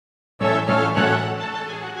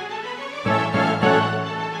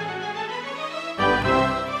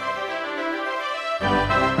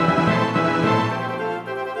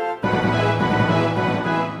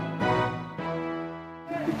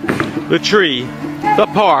the tree, the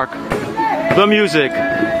park, the music.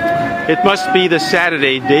 It must be the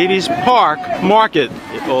Saturday Davies Park Market.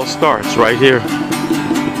 It all starts right here.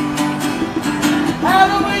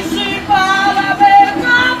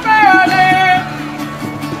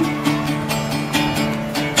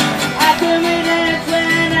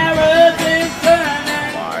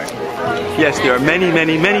 Yes, there are many,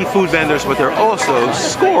 many, many food vendors, but there are also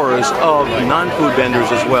scores of non-food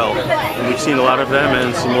vendors as well. And we've seen a lot of them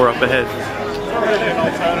and some more up ahead.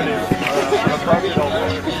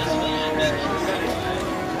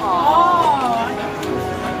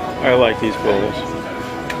 I like these bowls.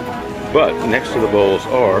 But next to the bowls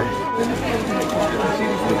are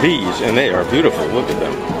these, and they are beautiful. Look at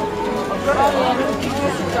them.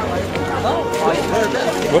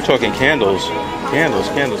 We're talking candles. Candles,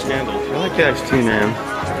 candles, candles. I like the iced tea, man.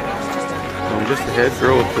 And just ahead,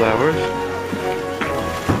 girl with flowers.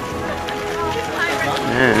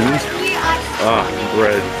 And,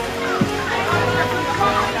 bread.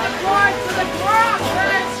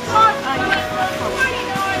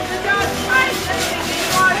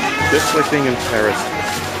 Just like being in Paris.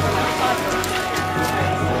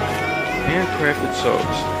 Handcrafted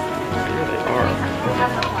soaps. Here they are.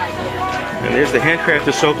 And there's the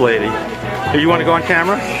handcrafted soap lady. Here, you want to go on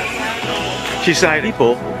camera? She's sighted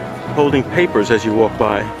people holding papers as you walk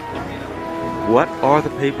by. What are the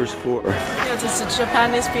papers for? It is a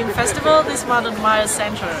Japanese Film Festival. This one at Maya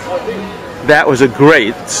Center. That was a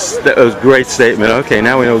great statement. Okay,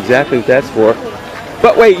 now we know exactly what that's for.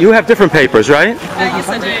 But wait, you have different papers, right? Yes,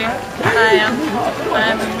 I do.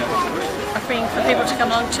 I'm offering for people to come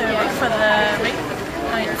along to work for the RIC.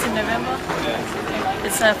 It's in November.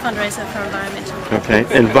 It's a fundraiser for environment. Okay,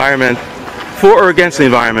 environment. For or against the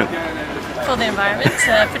environment? For the environment,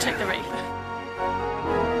 protect the reef.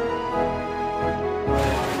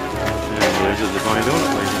 And there's a Divine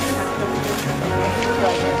Donut lady.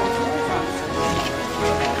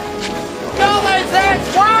 Dollars, that's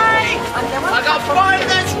right! I got fine,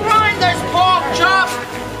 that's right, there's pork chops,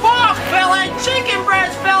 pork fillet, chicken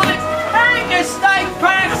breast fillet, Angus steak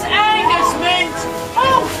packs, Angus mince,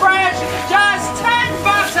 all fresh, just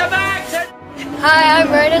 $10 a bag. Hi, I'm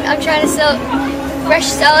Ronan. I'm trying to sell fresh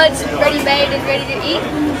salads, ready-made and ready to eat.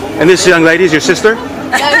 And this young lady is your sister?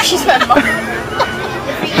 No, she's my mom.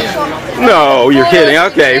 No, you're kidding.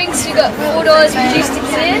 Okay. Drinks, we've got $4 reduced to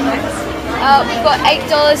clear. We've got $8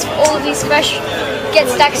 for all of these fresh Get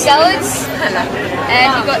Stacked salads.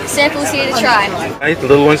 And we've got samples here to try. Right, the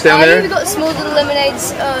little ones down there? We've got small little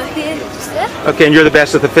lemonades here, just there. Okay, and you're the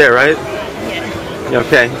best at the fair, right? Yeah.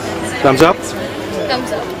 Okay. Thumbs up?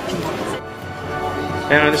 Thumbs up.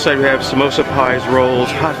 And on this side we have samosa pies,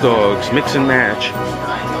 rolls, hot dogs, mix and match.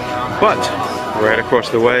 But right across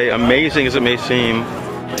the way, amazing as it may seem,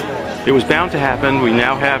 it was bound to happen. We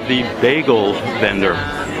now have the bagel vendor.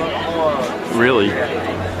 Really.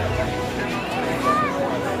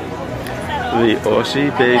 The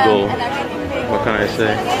Aussie bagel. What can I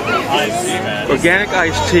say? Organic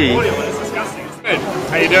iced tea.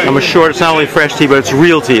 How you doing? I'm assured it's not only fresh tea, but it's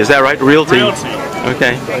real tea. Is that right? Real tea? Real tea.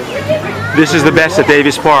 Okay. This is the best at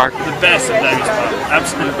Davies Park. The best at Davies Park,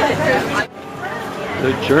 absolutely.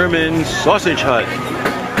 The German Sausage Hut.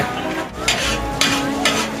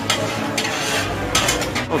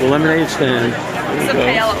 Oh, the lemonade stand.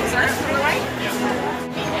 There you go.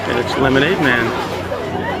 And it's Lemonade Man.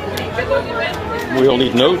 We all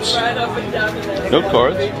need notes. Note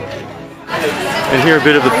cards. And here a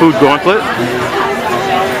bit of the food gauntlet.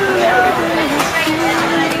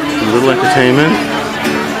 A little entertainment.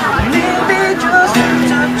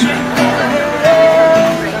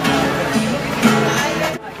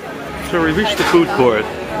 So we reached the food court.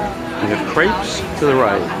 We have crepes to the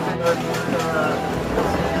right.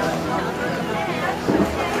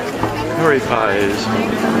 Curry pies,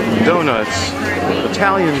 donuts,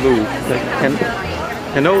 Italian loop,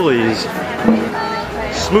 cannolis,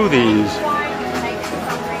 smoothies,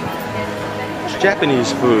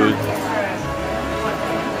 Japanese food.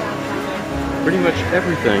 Pretty much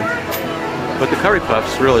everything. But the curry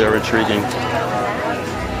puffs really are intriguing.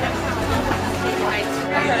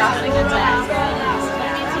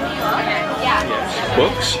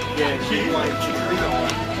 Books,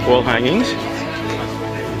 wall hangings.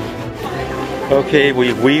 Okay,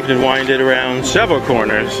 we've weaved and winded around several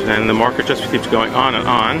corners, and the market just keeps going on and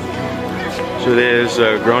on. So there's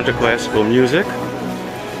grown to classical music,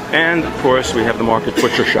 and of course we have the market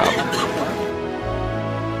butcher shop.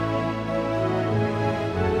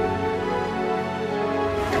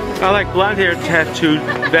 I like blonde-haired tattooed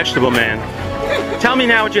vegetable man. Tell me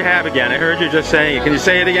now what you have again. I heard you just saying it. Can you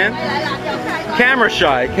say it again? Camera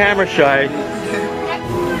shy, camera shy.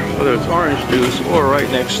 whether it's orange juice or right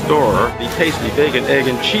next door, the tasty bacon, egg,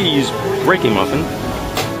 and cheese breaking muffin.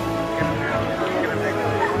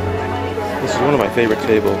 This is one of my favorite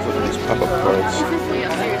tables. Look at these pop-up cards.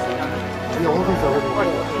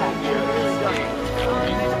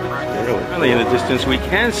 Really, in the distance we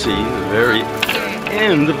can see the very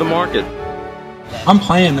end of the market. I'm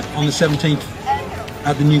playing on the 17th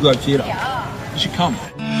at the New Globe Theatre. You should come.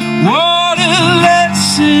 What a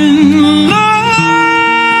lesson learned,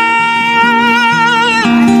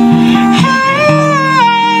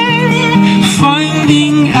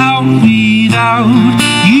 finding out without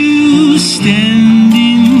you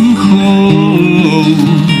standing close.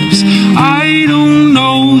 I don't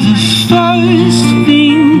know the first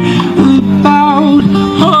thing about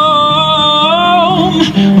home.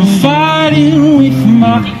 I'm fighting with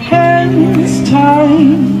my hands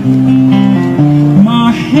tied.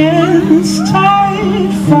 My hands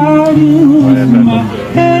tied, fighting with my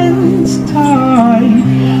hands tied.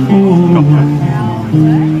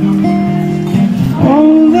 Oh.